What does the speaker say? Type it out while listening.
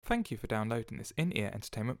Thank you for downloading this in-ear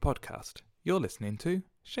entertainment podcast. You're listening to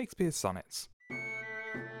Shakespeare's Sonnets.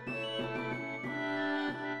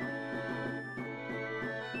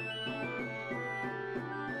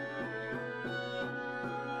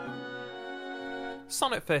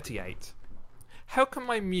 Sonnet 38. How can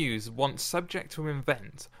my muse want subject to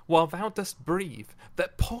invent, while thou dost breathe,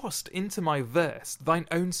 that pour'st into my verse thine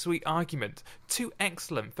own sweet argument, too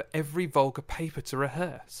excellent for every vulgar paper to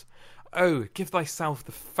rehearse? Oh, give thyself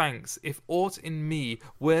the thanks, if aught in me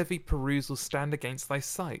worthy perusal stand against thy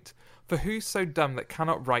sight. For who's so dumb that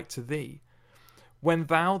cannot write to thee, when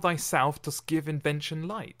thou thyself dost give invention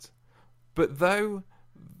light? Be thou...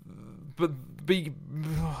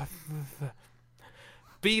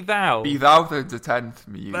 Be thou the 10th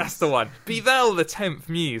muse. That's the one. Be thou the 10th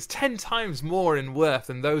muse, 10 times more in worth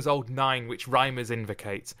than those old 9 which rhymers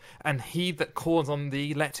invocate. And he that calls on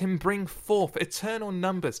thee, let him bring forth eternal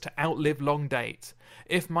numbers to outlive long date.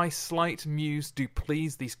 If my slight muse do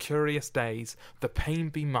please these curious days, the pain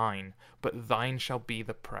be mine, but thine shall be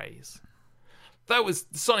the praise. That was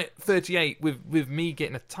Sonnet 38 with me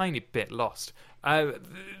getting a tiny bit lost.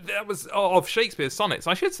 That was of Shakespeare's sonnets.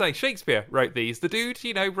 I should say Shakespeare wrote these. The dude,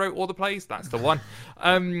 wrote all the plays. That's the one.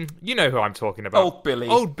 You know who I'm talking about. Old Billy.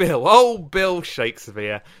 Old Bill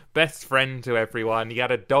Shakespeare. Best friend to everyone. He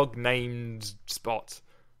had a dog named Spot.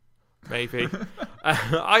 Maybe.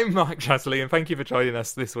 I'm Mark Chatterley, and thank you for joining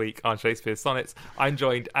us this week on Shakespeare's Sonnets. I'm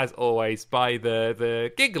joined, as always, by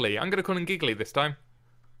the Giggly. I'm going to call him Giggly this time.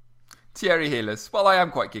 Thierry Healers. Well, I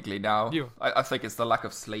am quite giggly now. I think it's the lack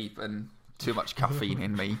of sleep and too much caffeine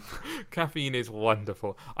in me. Caffeine is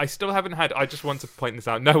wonderful. I still haven't had... I just want to point this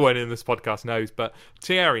out. No one in this podcast knows, but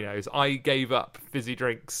Thierry knows. I gave up fizzy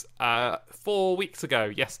drinks 4 weeks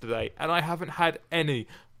ago, yesterday, and I haven't had any.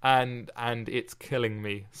 And it's killing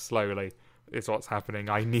me slowly. Is what's happening.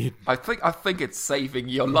 I think it's saving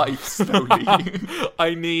your life slowly.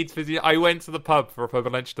 I need fizzy. I went to the pub for a pub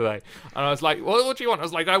lunch today, and I was like, "What do you want?" I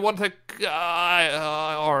was like, "I want a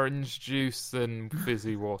orange juice and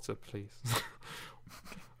fizzy water, please."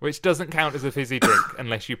 Which doesn't count as a fizzy drink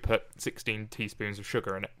unless you put 16 teaspoons of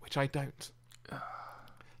sugar in it, which I don't.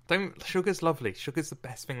 Sugar's lovely. Sugar's the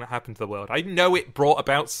best thing that happened to the world. I know it brought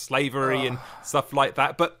about slavery and stuff like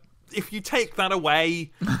that, but if you take that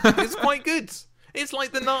away, it's quite good. It's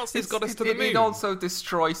like the Nazis got us to the moon. It also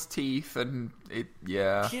destroys teeth, and it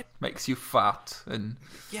makes you fat. And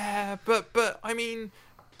yeah, but I mean,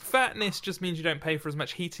 fatness just means you don't pay for as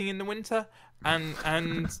much heating in the winter,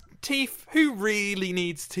 and teeth. Who really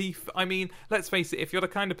needs teeth? I mean, let's face it. If you're the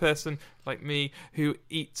kind of person like me who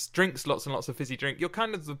drinks lots and lots of fizzy drink, you're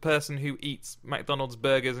kind of the person who eats McDonald's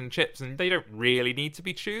burgers and chips, and they don't really need to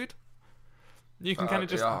be chewed. You can kind of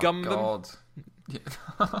just gum them.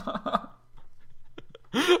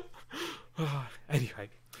 Anyway,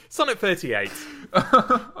 Sonnet 38.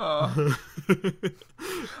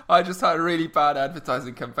 I just had a really bad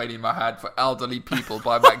advertising campaign in my head for elderly people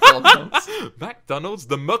by McDonald's. McDonald's,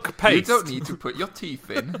 the muck paste. You don't need to put your teeth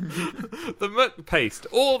in. The muck paste.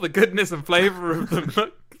 All the goodness and flavour of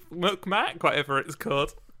the muck mac, whatever it's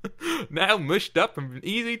called. Now mushed up and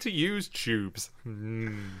easy to use tubes.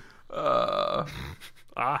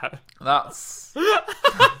 That's...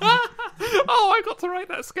 Oh, I got to write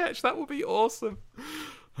that sketch. That would be awesome.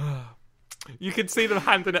 You could see them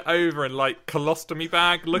handing it over in like colostomy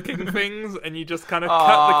bag looking things, and you just kind of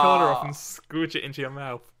cut the corner off and squish it into your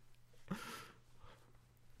mouth.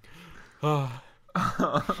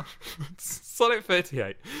 Sonnet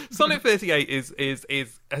 38. Sonnet 38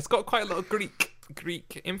 has got quite a lot of Greek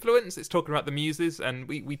influence. It's talking about the muses, and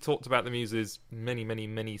we talked about the muses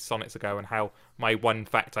many sonnets ago, and how my one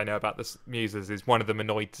fact I know about the muses is one of them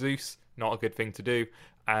annoyed Zeus, not a good thing to do,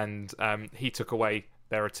 and he took away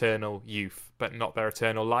their eternal youth but not their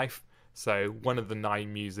eternal life. So one of the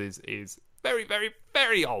 9 muses is very, very,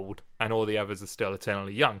 very old, and all the others are still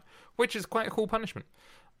eternally young, which is quite a cool punishment.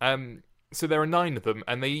 So there are 9 of them,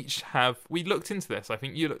 and they each have... We looked into this. I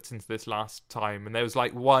think you looked into this last time, and there was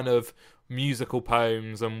like one of musical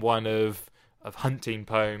poems and one of hunting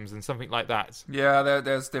poems and something like that. Yeah,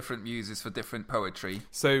 there's different muses for different poetry.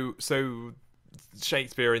 So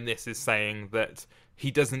Shakespeare in this is saying that he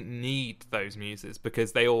doesn't need those muses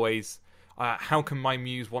because they always... how can my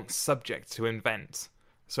muse want subject to invent?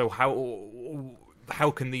 So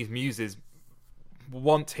how can these muses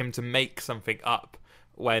want him to make something up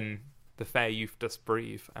when... The fair youth dost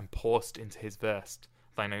breathe, and pour'st into his verse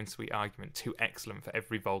thine own sweet argument, too excellent for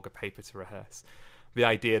every vulgar paper to rehearse. The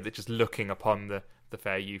idea that just looking upon the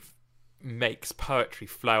fair youth makes poetry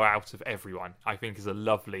flow out of everyone, I think is a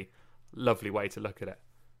lovely, lovely way to look at it.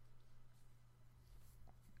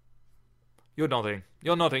 You're nodding.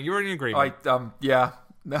 You're nodding. You're in agreement. Yeah.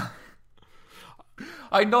 No.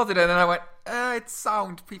 I nodded and then I went, it's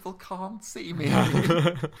sound. People can't see me.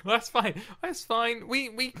 That's fine. That's fine. We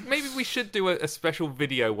maybe we should do a special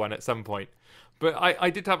video one at some point. But I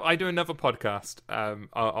do another podcast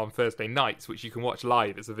on Thursday nights, which you can watch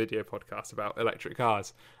live. It's a video podcast about electric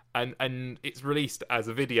cars, and it's released as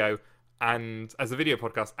a video and as a video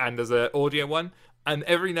podcast and as an audio one. And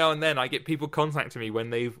every now and then I get people contacting me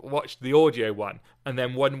when they've watched the audio one, and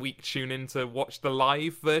then 1 week tune in to watch the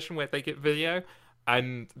live version where they get video.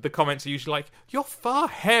 And the comments are usually like, "You're far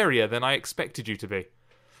hairier than I expected you to be."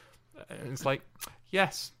 And it's like,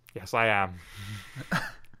 yes, I am.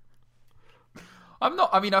 I'm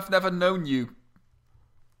not. I mean, I've never known you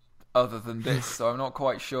other than this, so I'm not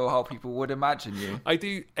quite sure how people would imagine you. I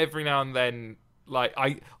do every now and then. Like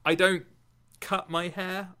I don't cut my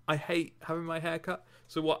hair. I hate having my hair cut.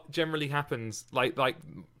 So what generally happens, like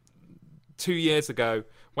 2 years ago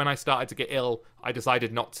when I started to get ill, I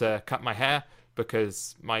decided not to cut my hair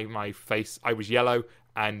because my face, I was yellow,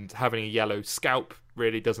 and having a yellow scalp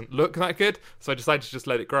really doesn't look that good. So I decided to just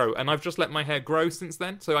let it grow, and I've just let my hair grow since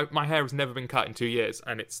then. So my hair has never been cut in 2 years,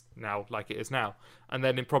 and it's now like it is now. And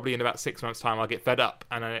then probably in about 6 months' time, I'll get fed up,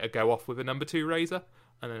 and I'll go off with a number 2 razor,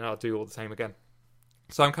 and then I'll do all the same again.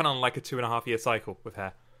 So I'm kind of on like a 2.5 year cycle with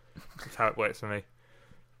hair. That's how it works for me.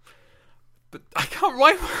 But I can't.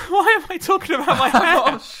 Why am I talking about my hair?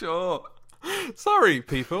 I'm not sure. Sorry,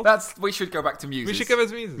 people. We should go back to muses. We should go back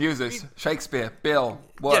to muses. Muses. Shakespeare. Bill.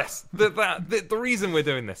 What? Yes. The reason we're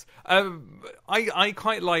doing this. I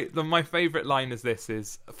quite like my favourite line is this: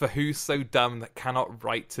 is "For who's so dumb that cannot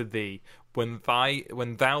write to thee, when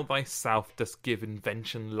thou thyself dost give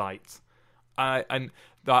invention light." I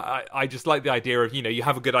just like the idea of, you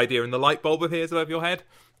have a good idea and the light bulb appears above your head,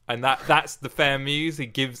 and that's the fair muse. He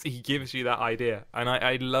gives you that idea, and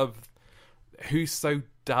I love who's so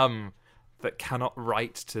dumb that cannot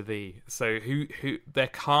write to thee. So who there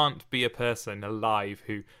can't be a person alive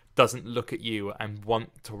who doesn't look at you and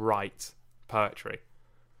want to write poetry.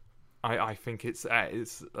 I think it's a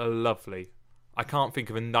lovely. I can't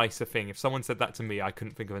think of a nicer thing. If someone said that to me, I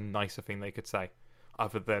couldn't think of a nicer thing they could say,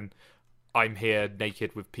 other than "I'm here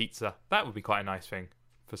naked with pizza." That would be quite a nice thing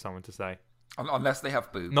for someone to say. Unless they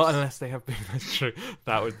have boobs. Not unless they have boobs. That's true.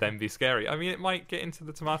 That would then be scary. I mean, it might get into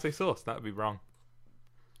the tomato sauce. That would be wrong.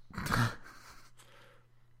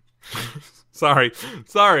 Sorry.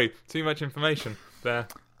 Too much information there.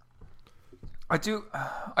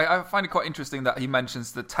 I find it quite interesting that he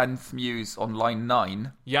mentions the 10th muse on line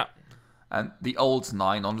 9. Yeah. And the old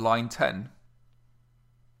 9 on line 10.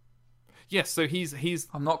 Yes, so he's.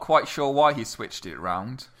 I'm not quite sure why he switched it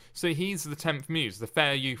around. So he's the 10th muse. The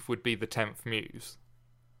fair youth would be the 10th muse.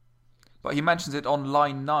 But he mentions it on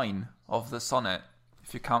line 9 of the sonnet,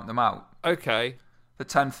 if you count them out. Okay. The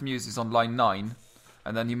 10th muse is on line 9,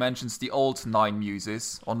 and then he mentions the old 9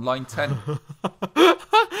 muses on line 10.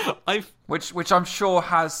 Which I'm sure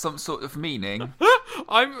has some sort of meaning,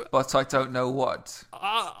 but I don't know what.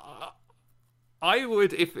 I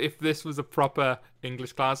would, if this was a proper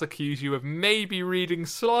English class, accuse you of maybe reading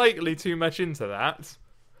slightly too much into that,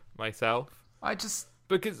 myself.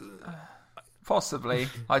 Because possibly,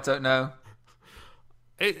 I don't know.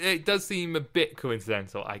 It does seem a bit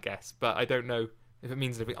coincidental, I guess, but I don't know if it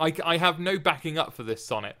means anything. I have no backing up for this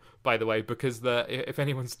sonnet, by the way, because if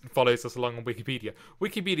anyone follows us along on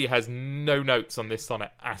Wikipedia has no notes on this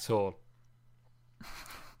sonnet at all.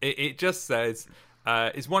 It just says,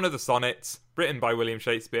 it's one of the sonnets written by William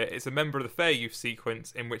Shakespeare. It's a member of the fair youth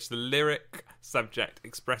sequence in which the lyric subject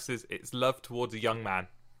expresses its love towards a young man.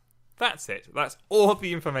 That's it. That's all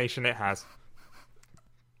the information it has.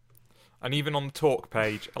 And even on the talk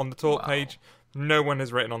page, no one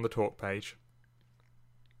has written on the talk page.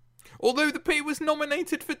 Although the P was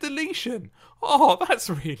nominated for deletion. Oh, that's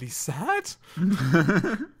really sad.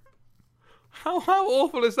 How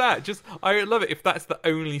awful is that? I love it if that's the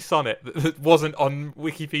only sonnet that wasn't on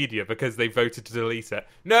Wikipedia because they voted to delete it.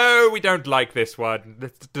 No, we don't like this one.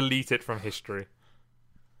 Let's delete it from history.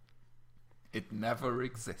 It never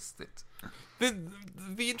existed.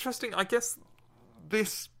 The interesting, I guess,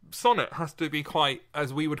 this sonnet has to be quite,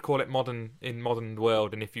 as we would call it in modern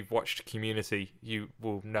world, and if you've watched Community, you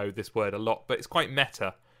will know this word a lot, but it's quite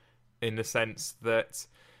meta in the sense that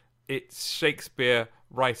it's Shakespeare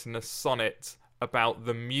writing a sonnet about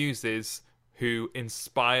the muses who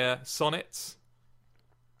inspire sonnets.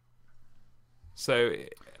 So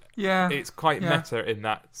it's quite meta in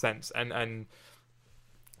that sense. And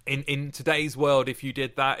in today's world, if you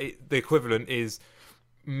did that, the equivalent is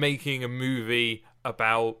making a movie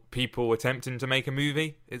about people attempting to make a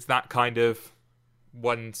movie. It's that kind of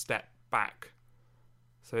one step back.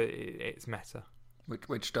 So it's meta.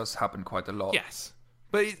 Which does happen quite a lot. Yes.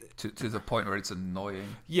 But to the point where it's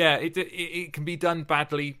annoying. Yeah, it can be done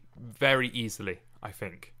badly very easily, I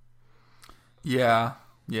think. Yeah.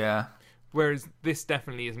 Whereas this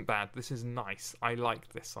definitely isn't bad. This is nice. I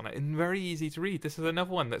like this sonnet. And very easy to read. This is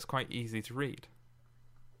another one that's quite easy to read.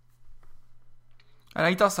 And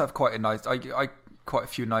he does have quite a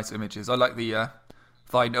few nice images. I like the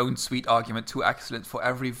thine own sweet argument too excellent for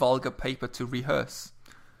every vulgar paper to rehearse.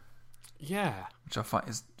 Yeah. Which I find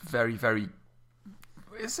is very, very...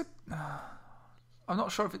 I'm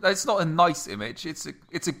not sure if it's not a nice image. It's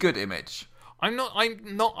a good image. I'm not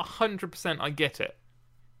 100%. I get it,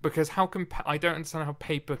 because how can I don't understand how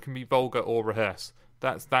paper can be vulgar or rehearse.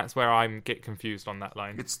 That's where I get confused on that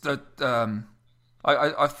line. It's the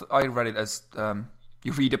I read it as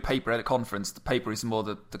you read a paper at a conference. The paper is more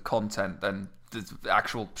the content than the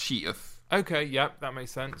actual sheet of. Okay, yep, that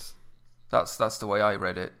makes sense. That's the way I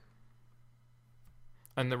read it.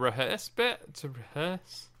 And the rehearse bit, to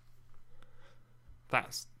rehearse,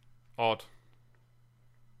 that's odd.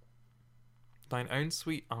 Thine own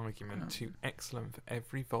sweet argument too excellent for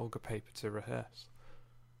every vulgar paper to rehearse.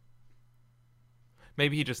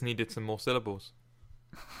 Maybe he just needed some more syllables.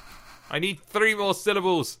 I need 3 more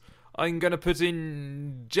syllables. I'm going to put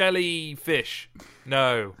in jellyfish.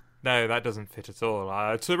 No, that doesn't fit at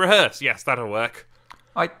all. To rehearse, yes, that'll work.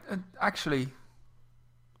 I actually...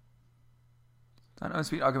 Thine own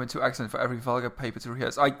sweet argument too excellent for every vulgar paper to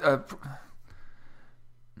rehearse.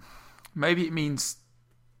 Maybe it means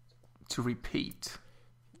to repeat.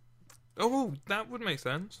 Oh, that would make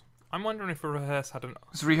sense. I'm wondering if a rehearse had an...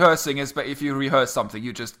 So rehearsing is, but if you rehearse something,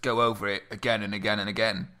 you just go over it again and again and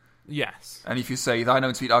again. Yes. And if you say thine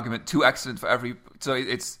own sweet argument too excellent for every... So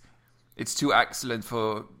it's too excellent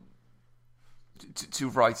for... To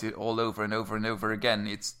write it all over and over and over again.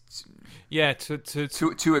 It's... Yeah,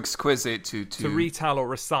 too exquisite to retell or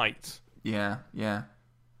recite. Yeah.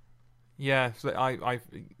 Yeah, so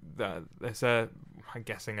there's I'm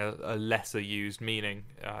guessing a lesser used meaning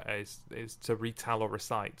is to retell or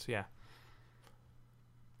recite. Yeah.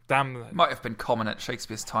 Damn. Might have been common at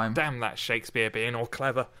Shakespeare's time. Damn that Shakespeare being all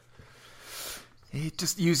clever.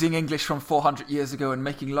 Just using English from 400 years ago and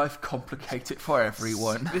making life complicated for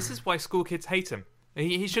everyone. This is why school kids hate him.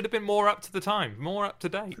 He should have been more up to the time, more up to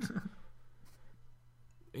date.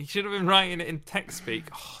 He should have been writing it in text speak.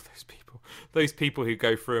 Oh, those people who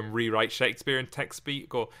go through and rewrite Shakespeare in text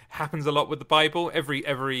speak, or happens a lot with the Bible.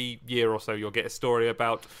 Every year or so, you'll get a story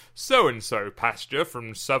about so-and-so pastor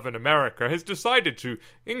from Southern America has decided to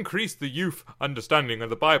increase the youth understanding of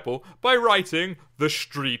the Bible by writing the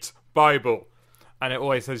Street Bible. And it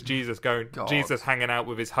always says Jesus Jesus hanging out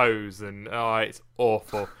with his hose, and it's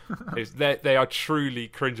awful. They are truly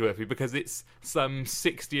cringeworthy because it's some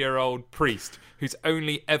 60-year-old priest who's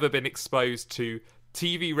only ever been exposed to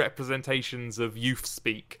TV representations of youth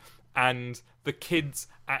speak, and the kids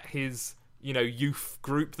at his youth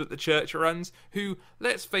group that the church runs, who,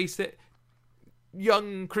 let's face it,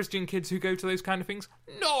 young Christian kids who go to those kind of things,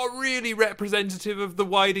 not really representative of the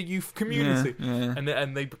wider youth community. Yeah.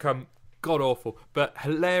 And they become god-awful, but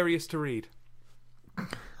hilarious to read.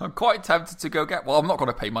 I'm quite tempted to go get... Well, I'm not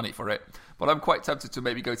going to pay money for it, but I'm quite tempted to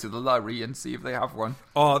maybe go to the library and see if they have one.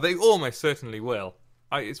 Oh, they almost certainly will.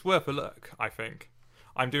 It's worth a look, I think.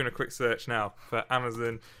 I'm doing a quick search now for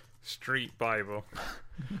Amazon Street Bible.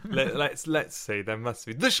 Let's see. There must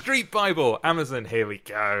be... The Street Bible! Amazon, here we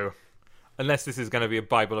go. Unless this is going to be a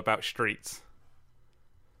Bible about streets.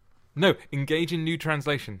 No, engage in new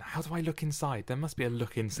translation. How do I look inside? There must be a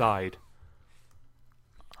look inside.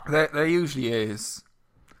 There usually is.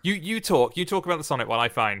 You talk about the sonnet while I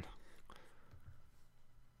find.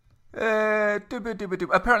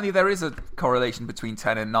 Apparently there is a correlation between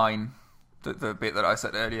 10 and 9. The bit that I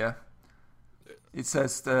said earlier. It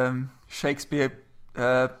says Shakespeare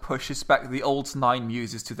pushes back the old 9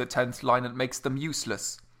 muses to the 10th line and makes them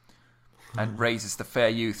useless. And raises the fair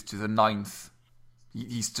youth to the 9th.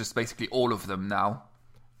 He's just basically all of them now.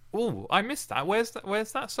 Oh, I missed that. Where's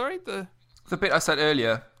that? Sorry, the bit I said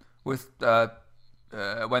earlier with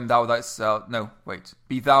when thou thyself. No, wait.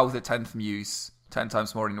 Be thou the 10th muse, 10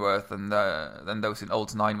 times more in worth than those in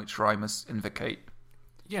old 9 which rhymers invocate.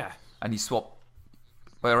 Yeah. And he swapped.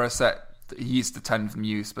 Where I said he's the 10th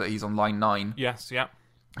muse, but he's on line 9. Yes, yeah.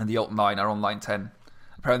 And the old 9 are on line 10.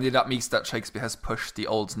 Apparently, that means that Shakespeare has pushed the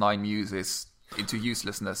old 9 muses into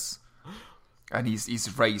uselessness. And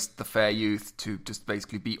he's raised the fair youth to just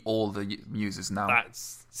basically be all the muses now.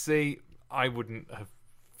 I wouldn't have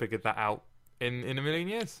figured that out in a million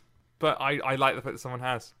years. But I like the fact that someone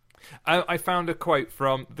has. I found a quote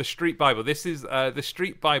from the Street Bible. This is the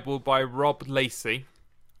Street Bible by Rob Lacey,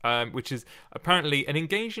 which is apparently an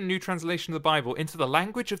engaging new translation of the Bible into the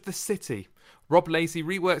language of the city. Rob Lacey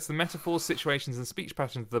reworks the metaphors, situations, and speech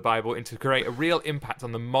patterns of the Bible to create a real impact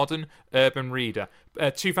on the modern urban reader.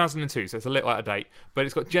 2002, so it's a little out of date, but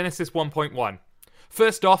it's got Genesis 1.1.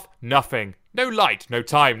 First off, nothing. No light, no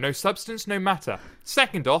time, no substance, no matter.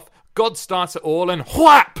 Second off, God starts it all and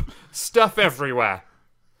whap! Stuff everywhere.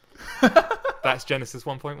 That's Genesis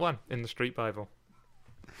 1.1 in the Street Bible.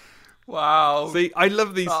 Wow. See, I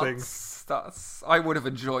love these things. I would have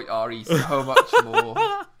enjoyed RE so much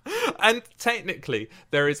more. And technically,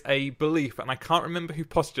 there is a belief, and I can't remember who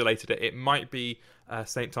postulated it. It might be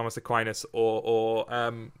St. Thomas Aquinas or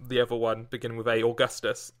the other one, beginning with A,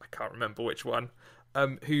 Augustus. I can't remember which one.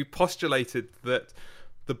 Who postulated that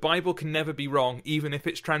the Bible can never be wrong, even if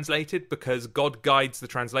it's translated, because God guides the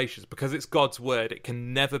translations. Because it's God's word, it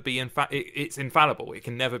can never be it's infallible. It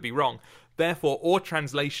can never be wrong. Therefore, all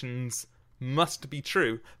translations must be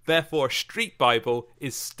true. Therefore, a Street Bible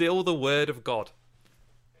is still the word of God,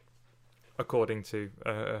 according to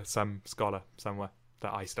some scholar somewhere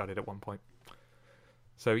that I studied at one point.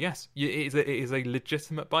 So yes, it is a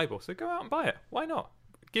legitimate Bible. So go out and buy it. Why not?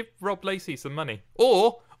 Give Rob Lacey some money.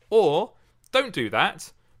 Or don't do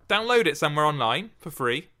that. Download it somewhere online for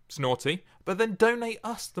free. It's naughty. But then donate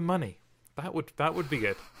us the money. That would be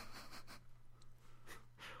good.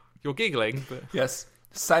 You're giggling, but yes.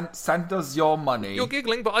 Send us your money. You're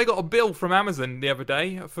giggling, but I got a bill from Amazon the other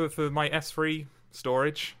day for my S3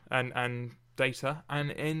 storage and data,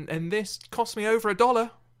 and this cost me over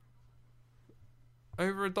 $1.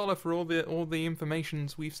 Over $1 for all the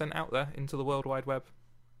informations we've sent out there into the World Wide Web.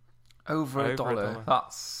 Over $1.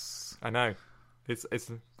 That's. I know. It's.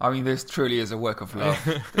 I mean, this truly is a work of love.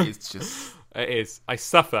 It's just. It is. I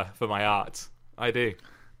suffer for my art. I do.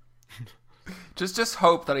 Just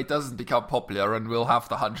hope that it doesn't become popular and we'll have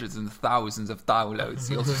the hundreds and thousands of downloads.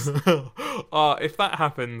 You'll just... if that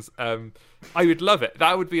happens, I would love it.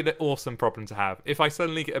 That would be an awesome problem to have. If I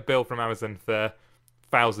suddenly get a bill from Amazon for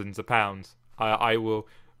thousands of pounds, I will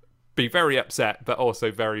be very upset, but also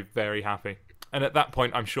very, very happy. And at that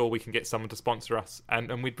point, I'm sure we can get someone to sponsor us,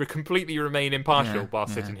 and we'd completely remain impartial while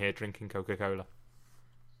sitting here drinking Coca-Cola.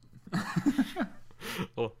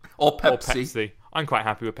 Or Pepsi. I'm quite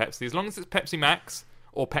happy with Pepsi. As long as it's Pepsi Max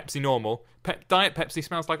or Pepsi Normal. Diet Pepsi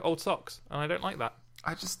smells like old socks, and I don't like that.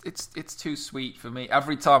 It's too sweet for me.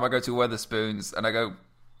 Every time I go to Wetherspoons and I go,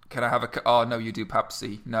 can I have a... Oh, no, you do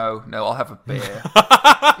Pepsi. No, I'll have a beer.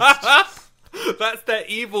 That's their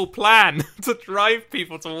evil plan, to drive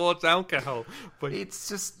people towards alcohol. But it's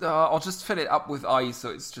just... I'll just fill it up with ice so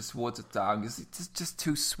it's just watered down, because it's just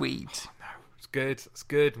too sweet. Oh, no, it's good. It's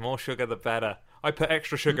good. More sugar, the better. I put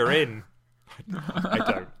extra sugar in.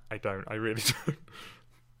 I don't. I really don't.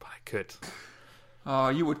 But I could. Oh,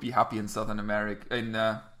 you would be happy in Southern America, in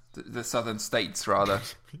the southern states, rather.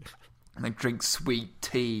 And they drink sweet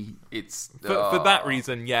tea. It's for that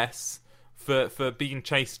reason, yes. For being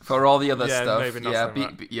chased for all the other stuff. Maybe not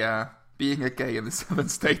being a gay in the southern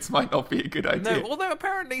states might not be a good idea. No, although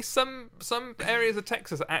apparently some areas of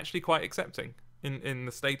Texas are actually quite accepting. In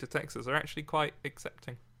the state of Texas are actually quite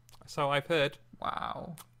accepting. So I've heard.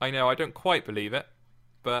 Wow. I know, I don't quite believe it,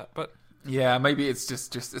 but yeah, maybe it's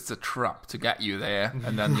just it's a trap to get you there,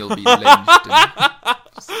 and then you'll be lynched.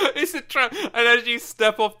 It's a trap, and as you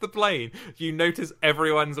step off the plane, you notice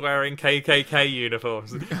everyone's wearing KKK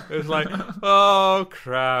uniforms. It's like, oh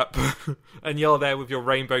crap, and you're there with your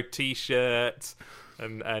rainbow T-shirt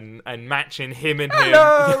and matching him and him.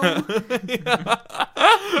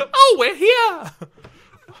 Oh, we're here.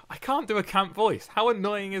 I can't do a camp voice. How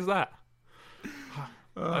annoying is that?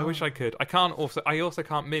 I wish I could. I also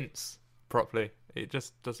can't mince properly. It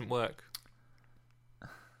just doesn't work.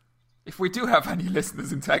 If we do have any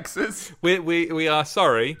listeners in Texas, we are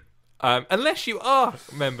sorry. Unless you are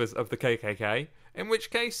members of the KKK, in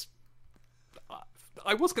which case,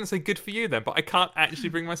 I was going to say good for you then, but I can't actually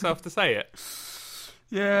bring myself to say it.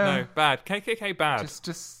 Yeah. No, bad. KKK bad.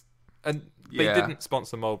 Just. And they didn't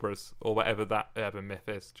sponsor Marlboros or whatever that urban myth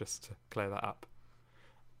is, just to clear that up.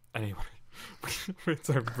 Anyway, we're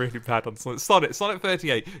so really bad on Sonnet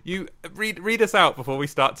 38. You read us out before we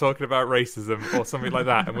start talking about racism or something like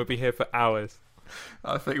that, and we'll be here for hours.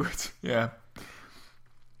 I think yeah.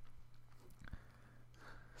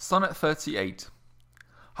 Sonnet 38.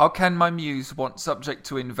 How can my muse want subject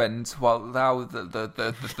to invent while thou the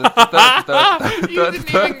You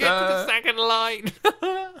didn't even get to the second line.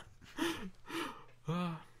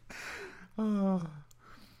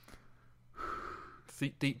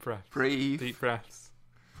 Deep breaths. Breathe. Deep breaths.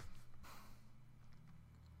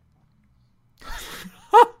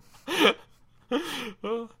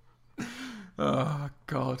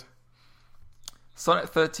 Sonnet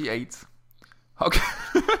 38. Okay.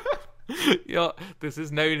 Yeah, this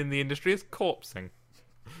is known in the industry as corpsing.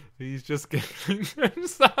 He's just giggling to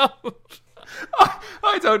himself.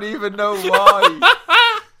 I don't even know why.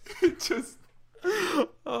 Just...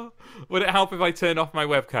 Oh, would it help if I turn off my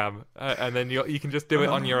webcam and then you can just do it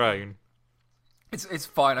on your own? It's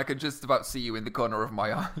fine. I can just about see you in the corner of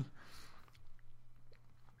my eye.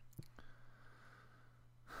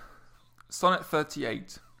 Sonnet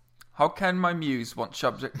 38. How can my muse want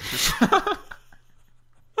subject to...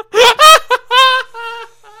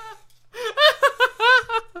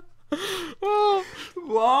 Oh,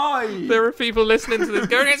 Why? there are people listening to this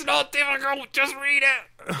going, it's not difficult, just read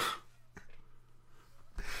it.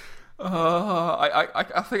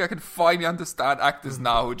 I think I can finally understand actors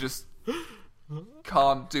now who just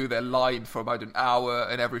can't do their line for about an hour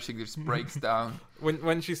and everything just breaks down.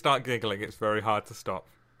 When you start giggling, it's very hard to stop.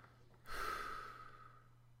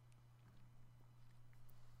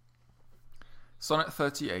 Sonnet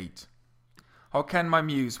 38. How can my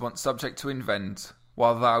muse want subject to invent,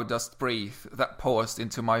 while thou dost breathe, that pourest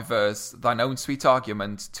into my verse thine own sweet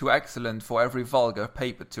argument, too excellent for every vulgar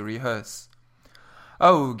paper to rehearse?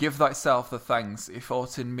 Oh, give thyself the thanks, if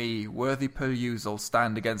aught in me worthy perusal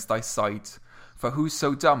stand against thy sight, for who's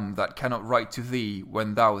so dumb that cannot write to thee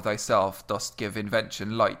when thou thyself dost give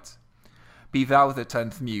invention light? Be thou the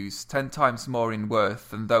 10th muse, 10 times more in worth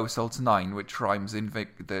than those old 9 which rhymes nearly,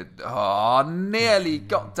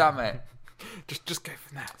 god damn it. Just go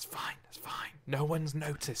from there, it's fine. No one's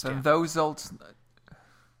noticed Than yet. those old...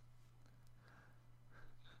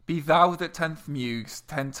 Be thou the 10th muse,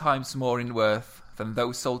 10 times more in worth than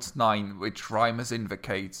those old 9 which rhymers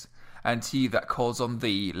invocate, and he that calls on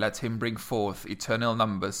thee, let him bring forth eternal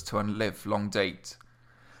numbers to unlive long date.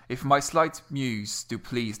 If my slight muse do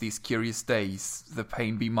please these curious days, the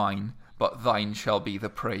pain be mine, but thine shall be the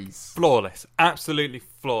praise. Flawless. Absolutely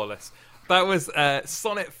flawless. That was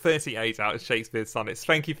Sonnet 38 out of Shakespeare's Sonnets.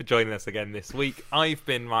 Thank you for joining us again this week. I've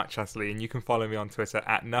been Mark Chesley, and you can follow me on Twitter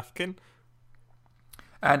at Nufkin.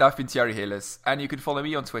 And I've been Thierry Hillis, and you can follow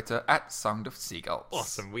me on Twitter at Sound of Seagulls.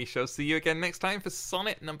 Awesome. We shall see you again next time for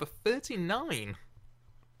Sonnet number 39.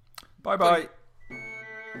 Bye-bye.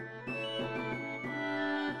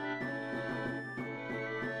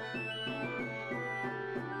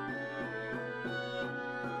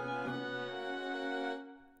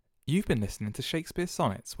 You've been listening to Shakespeare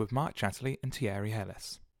Sonnets with Mark Chatterley and Thierry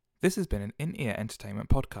Hillis. This has been an In-Ear Entertainment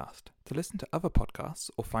podcast. To listen to other podcasts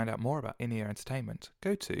or find out more about In-Ear Entertainment,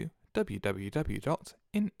 go to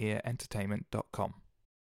www.inearentertainment.com.